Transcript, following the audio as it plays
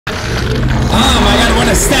Oh my god, what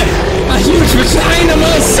is that? A huge vagina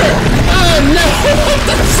monster! Oh no!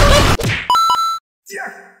 You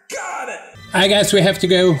got it! I guess we have to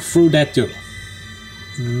go through that too.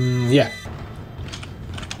 Yeah.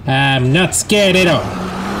 I'm not scared at all.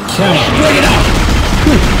 Come on, bring it on!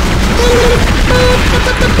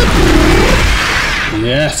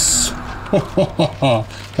 Yes!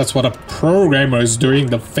 That's what a programmer is doing,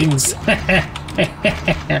 the things.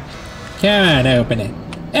 Come on, open it.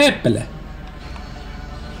 Apple.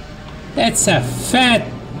 That's a fat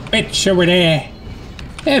bitch over there.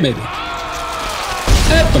 Hey, baby.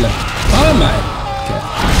 Apple. Oh my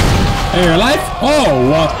god. Are you alive? Oh,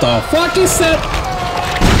 what the fuck is that?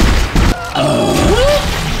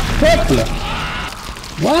 Apple.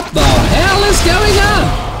 What the hell is going on?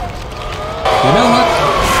 You know what?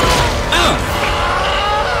 Ow!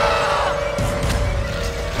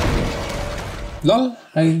 Lol,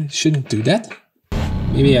 I shouldn't do that.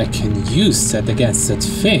 Maybe I can use that against that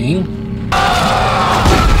thing.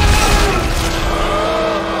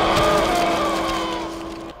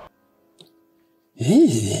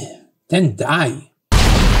 Then die.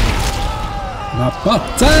 Ma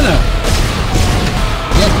puttana!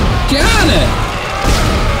 You got it!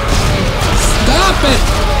 Stop it!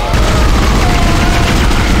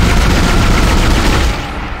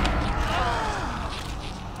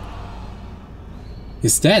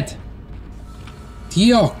 He's dead.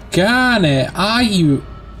 Dio cane, are you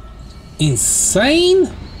insane?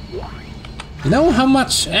 You know how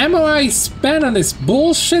much ammo I spent on this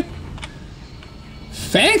bullshit?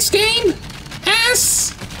 Thanks, game?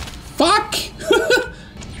 Ass? Fuck!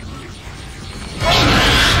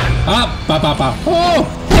 Ah, oh!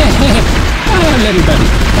 Oh, little buddy.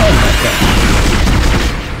 Oh my god.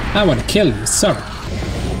 I want to kill you, sorry.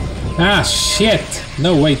 Ah, shit.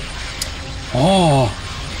 No, wait. Oh.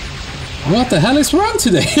 What the hell is wrong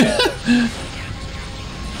today?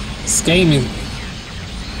 This game is...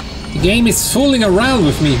 The game is fooling around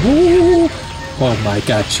with me. Ooh. Oh my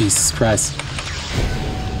god, Jesus Christ.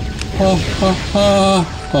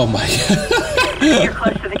 Oh my god. You're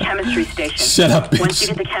close to the chemistry station. Shut up, bitch. Once you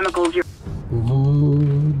get the chemicals, you're...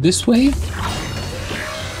 This way?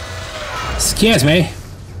 Excuse me.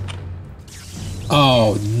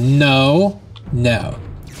 Oh, no. No.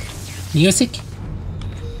 Music?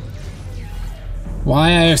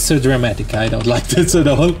 Why are you so dramatic? I don't like this at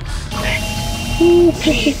all.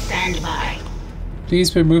 Please stand by.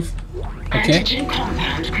 Please remove. Okay. Antigen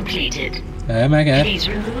compound completed. Oh my god. Please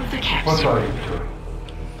remove the capsule. What are you doing?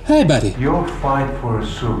 Hi, buddy. Your fight for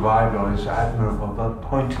survival is admirable but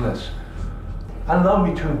pointless. Allow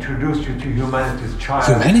me to introduce you to humanity's child.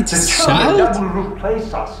 Humanity's the child? that will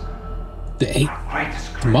replace us. The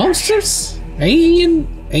Greatest monsters?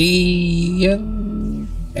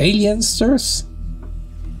 Aliensters?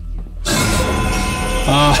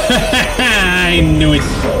 Oh, I knew it.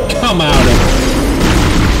 Come out of it.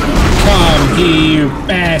 Come here,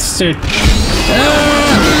 bastard.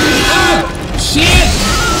 Shit!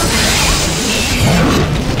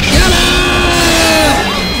 Come on!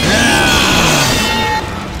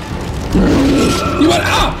 You want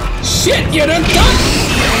up? Shit, you done done?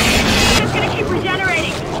 It's gonna keep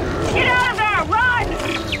regenerating. Get out of there, run!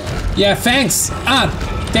 Yeah, thanks.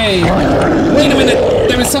 Dang. Wait a minute.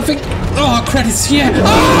 There is something. Oh, credits here.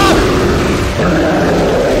 Ah!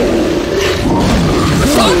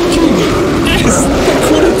 Fucking ass.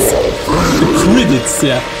 The credits,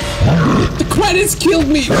 yeah. The credits killed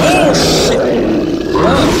me. Oh, shit.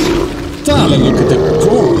 Oh, darling, look at the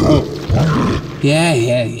gore. Oh.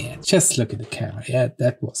 Yeah. Just look at the camera. Yeah,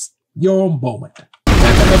 that was your moment.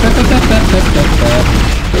 Trigger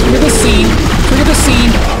the scene. Trigger the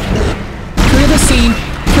scene. Trigger the scene.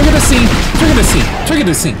 Trigger the scene. Trigger the scene. Trigger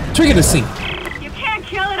the scene. Trigger the scene. You can't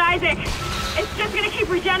kill it, Isaac. It's just gonna keep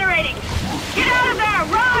regenerating. Get out of there,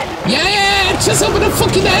 run! Yeah, just open the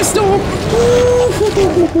fucking ass door.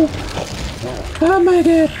 Oh my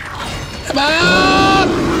god. Come on.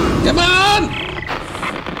 Come on.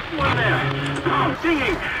 One there. Oh,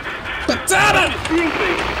 dinging. Patata.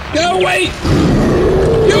 Go away.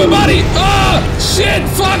 You buddy. Oh, shit.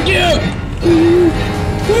 Fuck you.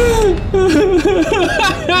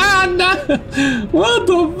 No. What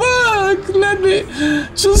the fuck? Let me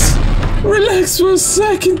just relax for a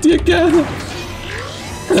second, dear God.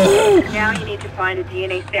 Now you need to find a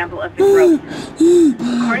DNA sample of the growth.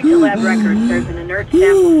 According to lab records, there's an inert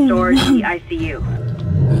sample stored in the ICU.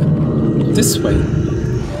 This way.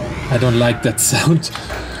 I don't like that sound.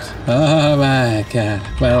 Oh my god.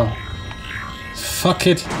 Well, fuck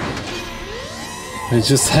it. We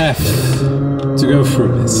just have to go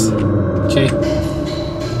through this. Okay.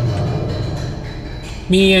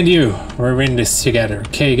 Me and you, we're in this together,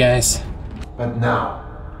 okay, guys? But now,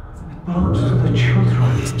 it belongs to the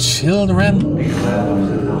children. Children? Beware of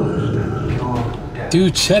the knowledge that pure death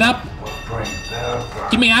Dude, shut up! will bring their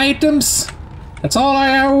birth. Give me items! That's all I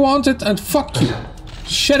ever wanted, and fuck you!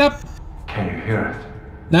 Shut up! Can you hear it?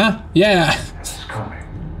 Nah? Yeah. It's coming.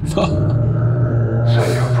 Fuck.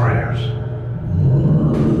 Say your prayers.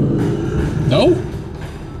 No?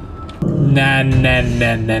 Nah.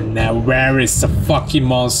 Where is the fucking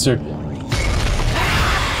monster?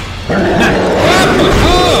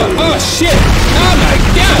 Oh shit! Oh my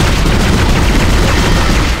god!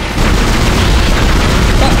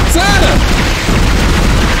 Patana!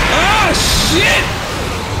 Oh shit!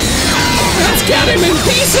 Let's cut him in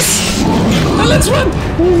pieces! Oh, let's run!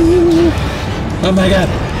 Oh my god!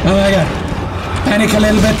 Oh my god! Panic a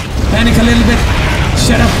little bit! Panic a little bit!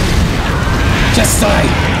 Shut up! Just die!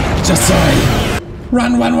 Just die!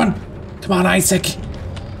 Run! Come on, Isaac!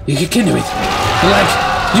 You can do it! Like,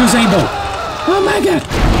 use a bow! Oh my god!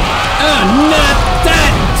 Oh, not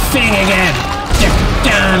that thing again! You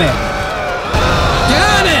got it!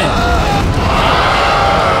 Got it!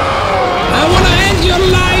 I wanna end your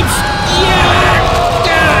life!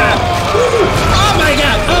 Yeah! Oh my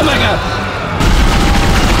god! Oh my god!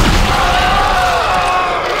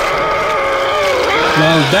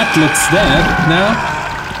 Well, that looks dead now.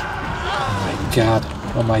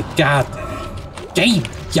 Oh my god. Game,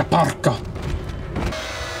 ya porco.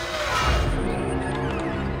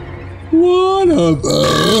 What a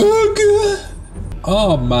bug.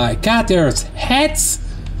 Oh my god, there's heads.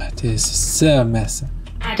 This is so messy.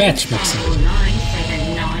 Batch mixing.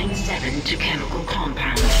 9797 to chemical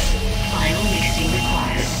compounds. Final mixing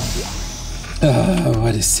required. Oh,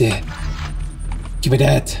 what is it? Give me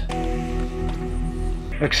that.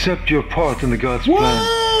 Accept your part in the God's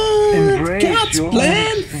plan. Embrace God's your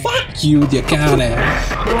plan? own Fuck you, you got it.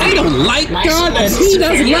 I don't like God and he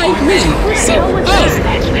doesn't like me. So,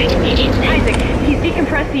 Evacuate immediately. Isaac, he's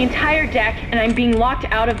decompressed the entire deck, and I'm being locked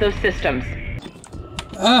out of those systems.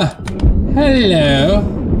 Hello.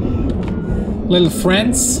 Little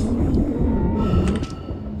friends.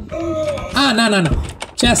 No.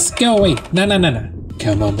 Just go away. No.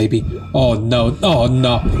 Come on, baby. Oh, no. Oh,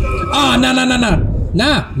 no. Oh, no.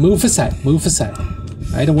 Nah, move aside.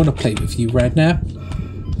 I don't want to play with you right now.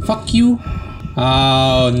 Fuck you.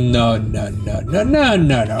 Oh, no.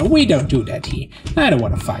 We don't do that here. I don't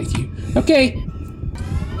want to fight you. Okay.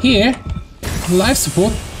 Here. Life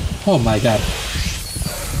support. Oh my god.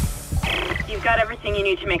 You've got everything you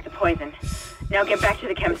need to make the poison. Now get back to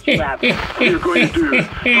the chemistry lab. What are you going to do?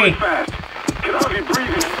 Going fast. Can hardly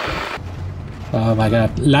breathe. Oh my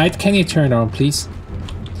god. Light, can you turn on, please?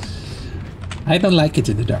 I don't like it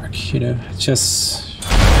in the dark, you know. Just...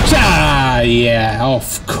 yeah,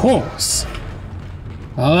 of course.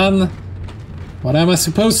 Well, what am I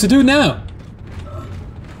supposed to do now?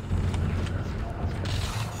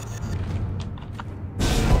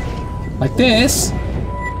 Like this?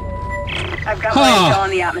 I've got what I saw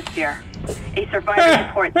in the atmosphere. A survivor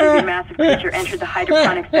reports that a massive creature entered the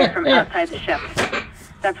hydroponic tank from outside the ship.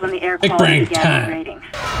 That's when the air quality began degrading.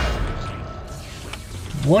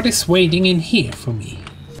 What is waiting in here for me?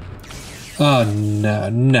 Oh no,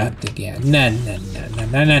 not again. No.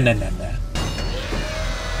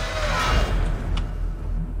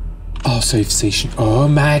 Oh, save station. Oh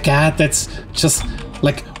my god, that's just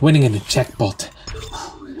like winning in a jackpot.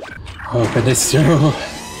 Open this door.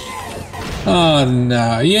 Oh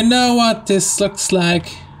no, you know what this looks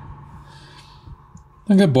like?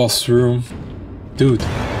 Like a boss room. Dude.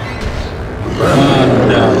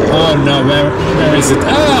 Oh no, where is it?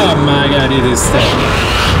 Oh my god, it is there.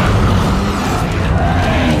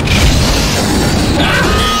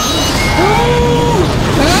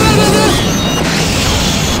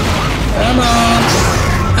 Come on.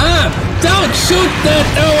 Don't shoot that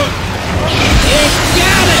door. You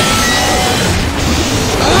got it.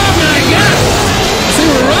 Oh my god. It's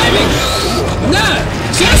arriving. No,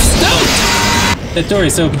 just don't. The door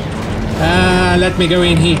is open. Let me go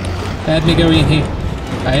in here. Let me go in here.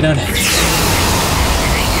 I don't...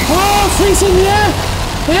 Oh, freezing, yeah!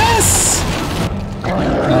 Yes!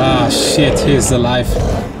 Ah, shit, he's alive.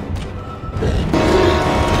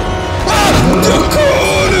 Ah, the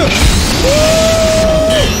corner!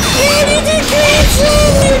 Why did you cancel?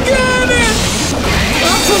 You got it!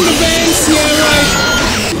 Up from the base, yeah, right.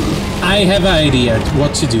 I have an idea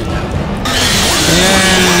what to do now.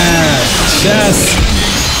 Yeah, just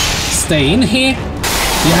stay in here.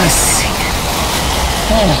 Yes!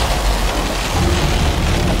 Oh!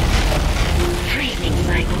 Freezing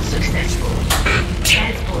cycle successful.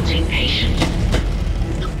 Transporting patient.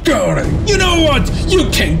 God, you know what? You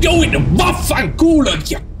can go in the Waffengula,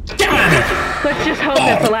 you got it! Let's just hope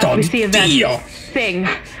that's the last we see of that thing.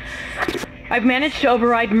 I've managed to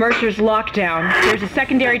override Mercer's lockdown. There's a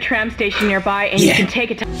secondary tram station nearby, and you can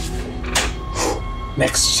take it to...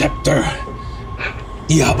 Next chapter.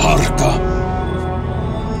 Jabarka.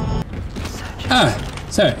 Ah,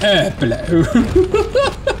 sorry. Hello.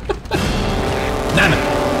 Nana.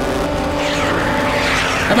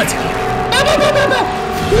 How about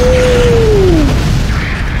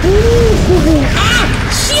Ah!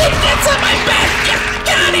 Shit! That's on my back! You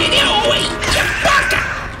got it! You bugger!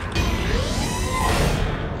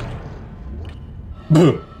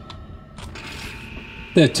 Boo.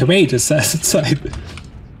 The tomatoes outside.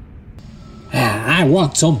 I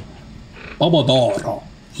want some pomodoro.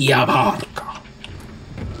 Jabarka.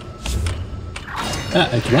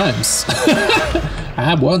 It rhymes.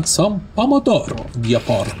 I want some pomodoro.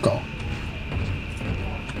 Jabarka.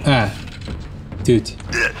 Dude.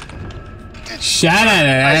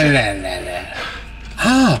 Sha-la-la-la-la-la.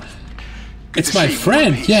 Ah, it's my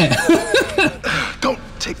friend, yeah. Don't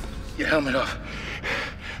take your helmet off.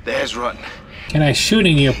 The air's rotten. Can I shoot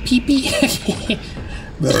in your pee-pee?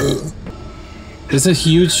 There's a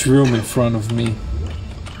huge room in front of me.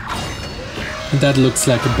 That looks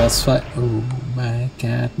like a boss fight. Oh my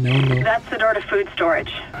god, no. That's the door to food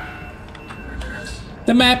storage.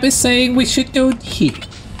 The map is saying we should go here.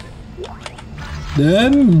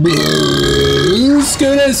 Then let's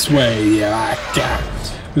go this way, yeah.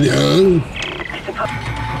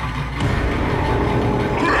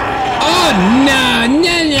 Oh no!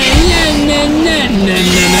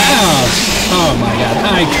 Oh my god,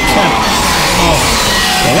 I can't. Oh,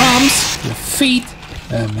 your arms, your feet.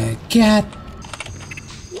 Oh my god.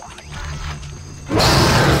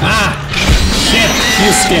 Ah! Shit!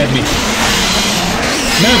 You scared me.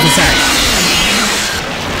 Nervous act.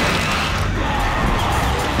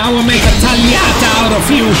 I will make a tagliata out of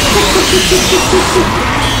you.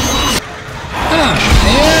 Ah,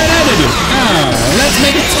 yeah, that'll do. Ah, let's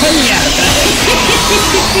make a tagliata.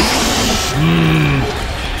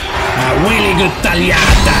 A really good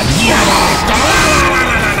tagliata.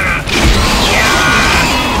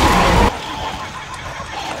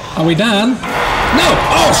 Are we done? No!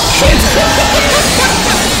 Oh shit!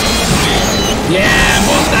 Yeah,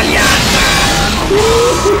 more tagliata!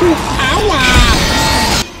 Ow!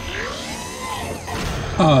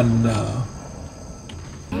 Oh no.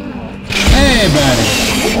 Hey buddy.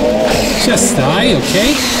 Just die,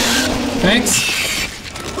 okay? Thanks.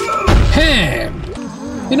 Hey!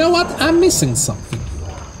 You know what? I'm missing something.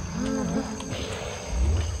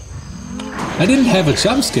 I didn't have a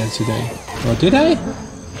jump scare today. Or did I?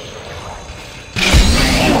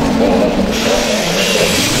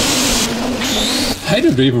 I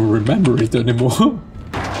don't even remember it anymore. Oh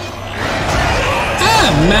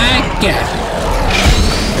my god!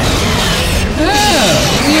 Oh,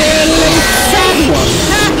 really fat one!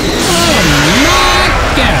 Oh my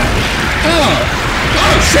god! Oh!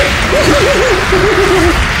 Oh shit!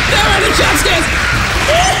 There are the jump scares!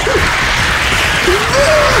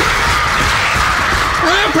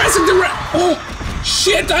 I'm pressing the oh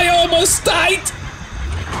shit! I almost died!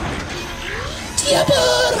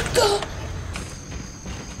 Diaborgo!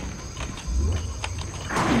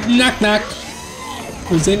 Knock knock.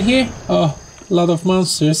 Who's in here? Oh, a lot of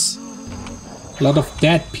monsters. A lot of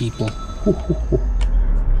dead people.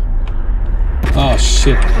 Oh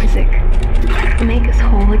shit. Isaac, make us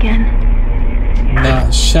whole again. Nah,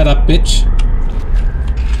 shut up, bitch.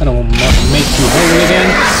 I don't want to make you whole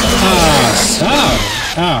again. Ah, sorry.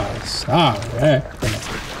 Ah, sorry.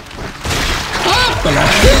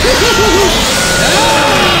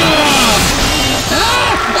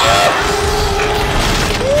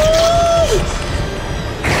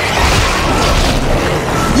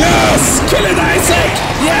 Yes! Kill it, Isaac!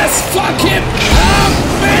 Yes! Fuck him! Ah,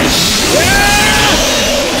 bitch! Yeah!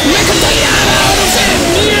 Make a tagliata out of him!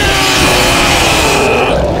 Yeah!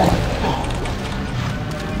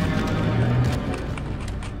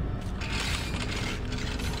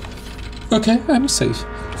 Okay, I'm safe.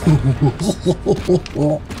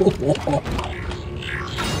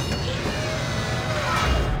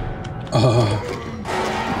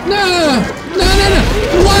 No!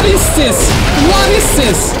 What is this? What is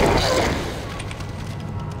this?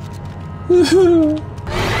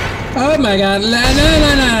 Oh my god, no.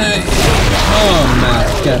 Oh my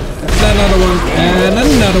god. Another one, and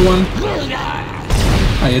another one.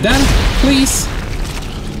 Are you done? Please?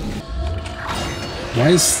 Why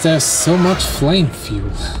is there so much flame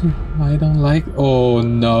fuel? I don't like... Oh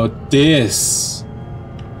no, this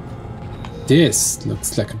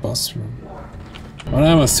looks like a boss room. What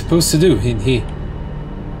am I supposed to do in here?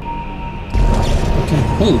 I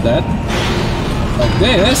can pull that. Like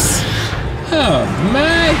this. Oh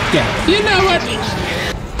my god. You know what?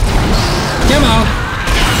 Come on.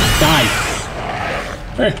 Die.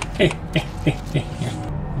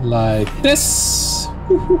 Like this.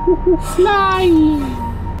 Fly.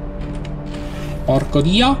 Porco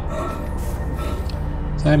dio.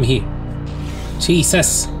 So I'm here.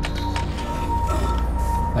 Jesus.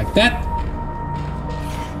 Like that.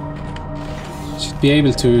 Should be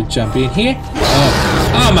able to jump in here.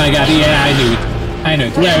 Oh my god, yeah, I knew it. I knew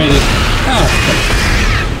it. Where is it?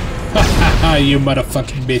 Oh. You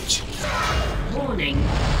motherfucking bitch. Warning.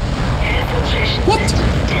 Air filtration What? system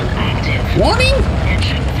still active. Warning?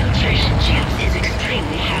 Entering the filtration tubes is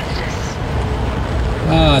extremely hazardous.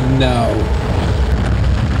 Oh no.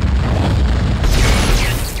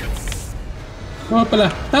 Hoppala.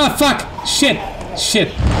 Ah, fuck! Shit!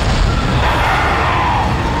 Shit!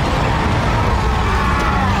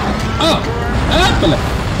 Oh! Hoppala!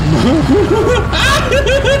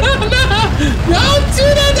 No! Don't do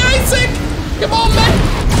that, Isaac! Come on, man!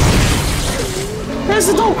 Where's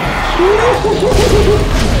the door?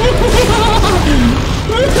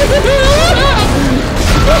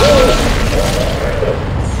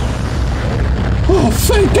 Oh,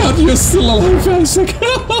 thank God you're still alive, Isaac!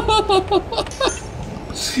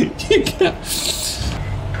 You can't.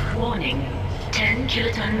 Warning. 10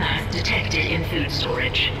 kiloton mass detected in food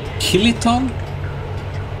storage. Kiloton?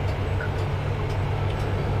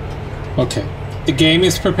 Okay. The game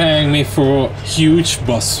is preparing me for a huge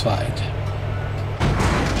boss fight.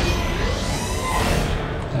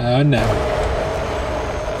 Oh no.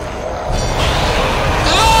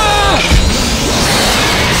 Ah!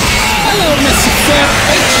 Hello, Mr. Fat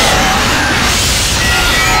Bitch!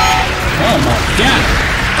 Oh my god!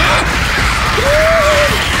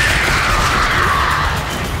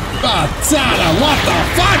 Batana, what the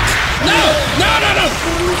fuck? No! No, no, no!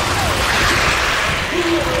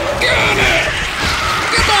 Get it!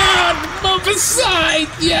 Come on! Move aside,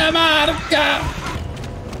 ya marca!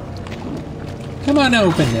 Come on,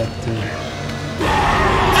 open it.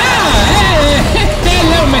 Ah! Hey,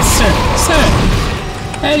 hello, mister! Sir!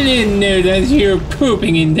 I didn't know that you were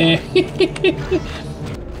pooping in there.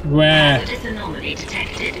 Where? Hazardous anomaly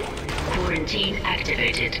detected. Quarantine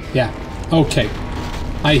activated. Yeah, okay.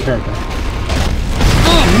 I heard that.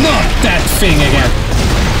 Oh, not that thing again!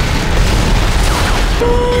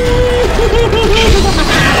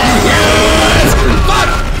 Yes! Fuck!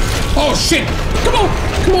 Oh shit! Come on!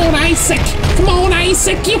 Come on, Isaac! Come on,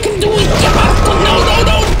 Isaac! You can do it! No, no,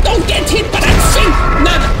 no! Don't get hit by that thing!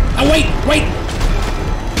 No! Oh, wait, wait!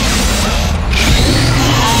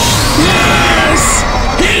 Yes!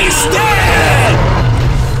 He's dead!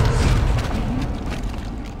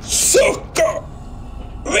 Sucker!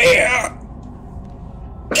 Via!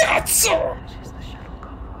 Cazzo!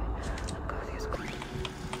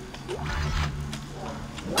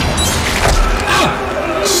 Ah!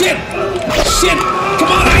 Shit! Shit!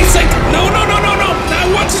 Come on, Isaac! No, no, no, no, no!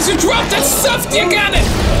 Now watch as you drop that stuff! You got it!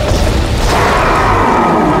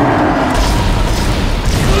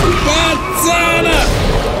 Batana!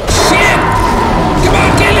 Shit! Come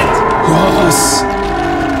on, kill it! Yes!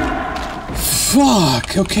 Fuck!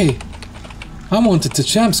 Okay. I wanted to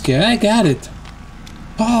jump scare. I got it.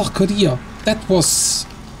 Oh, Korea. That was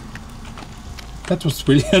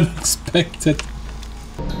really unexpected.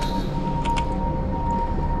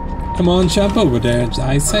 Come on, jump over there,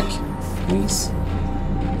 Isaac. Please.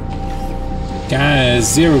 Guys,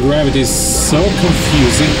 zero gravity is so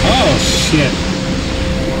confusing. Oh, shit.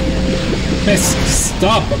 Miss,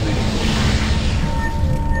 stop a minute.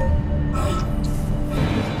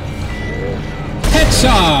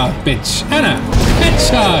 Headshot, bitch! Anna!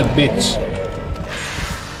 Headshot, bitch!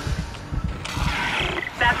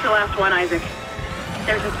 That's the last one, Isaac.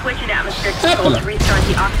 There's a switch in atmospheric control to restart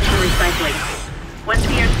the oxygen recycling. Once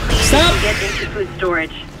the air's clean, you can get into food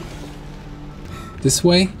storage. This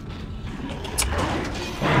way?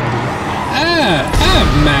 Ah! Oh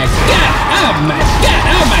my god! Oh my god!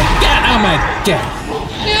 Oh my god! Oh my god!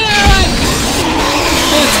 You know what?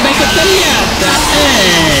 Let's make a tagliata!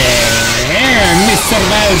 Hey, Mr.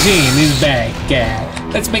 VAGI is back.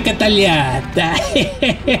 Let's make a tagliata.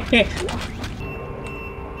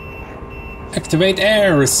 Activate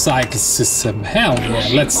air recycle system. Hell yeah,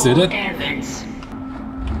 let's do that.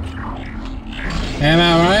 Am I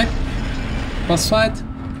right? Boss fight?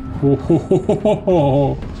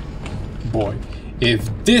 Boy, if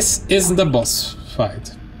this isn't a boss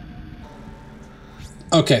fight.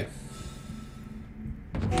 Okay.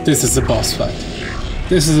 This is a boss fight.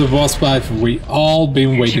 This is a boss fight we all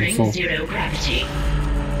been waiting for. Zero gravity.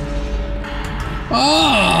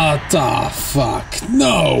 Oh, the fuck.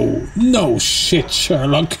 No. No shit,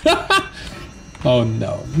 Sherlock. Oh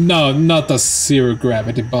no. No, not the zero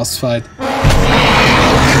gravity boss fight. No.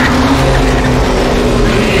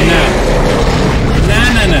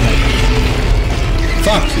 No.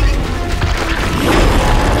 Fuck you.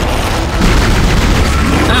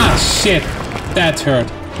 Ah, shit. That hurt.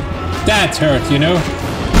 That hurt, you know?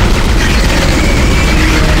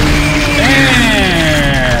 Bam!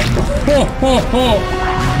 Ho ho ho!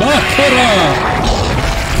 Bakura!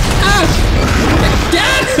 Ah!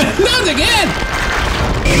 God! Not again!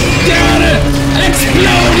 Got it!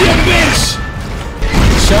 Explode, you bitch!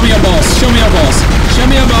 Show me your balls! Show me your balls! Show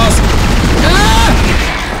me your balls! Ah!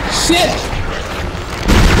 Shit!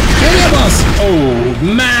 Show me your balls! Oh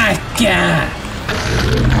my god!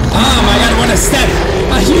 Oh my god, what a step!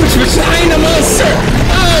 A huge vagina monster!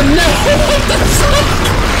 Oh no! What the fuck?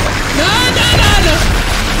 No!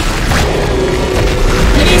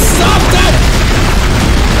 Please stop that!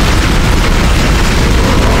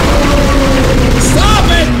 Stop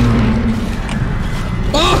it!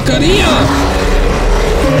 Porcaria!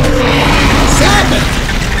 Stop it!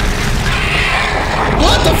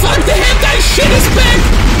 What the fuck? The hentai shit is back!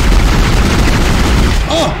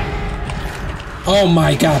 Oh! Oh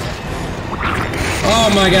my god. Oh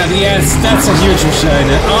my god, yes, that's a huge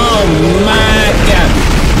vagina. Oh my god.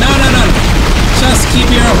 No. Just keep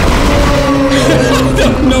your... I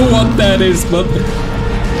don't know what that is, but...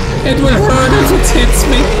 It will hurt if it hits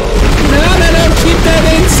me. No, keep that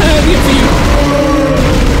inside of you.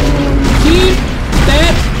 Keep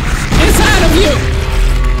that inside of you.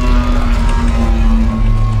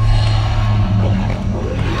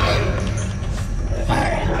 I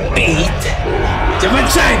beat the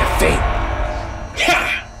vagina thing.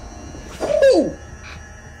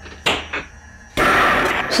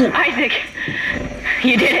 Isaac,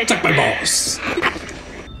 you did it. Suck my balls.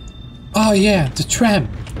 Oh yeah, the tram.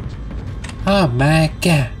 Oh my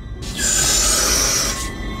god.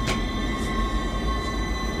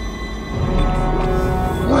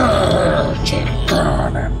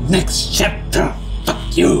 Next chapter.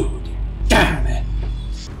 Fuck you. Damn it.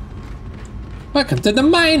 Welcome to the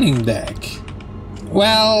mining deck.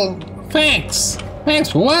 Well, thanks. Thanks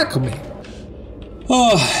for welcoming.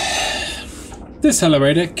 Oh, this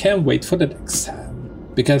elevator can't wait for the next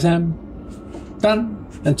time. Because I'm done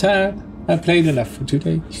and tired. I played enough for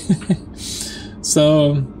today.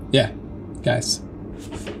 So, yeah, guys.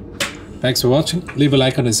 Thanks for watching. Leave a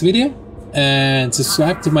like on this video. And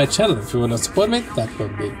subscribe to my channel if you want to support me. That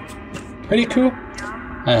would be pretty cool.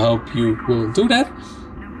 I hope you will do that.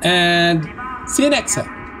 And see you next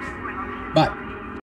time.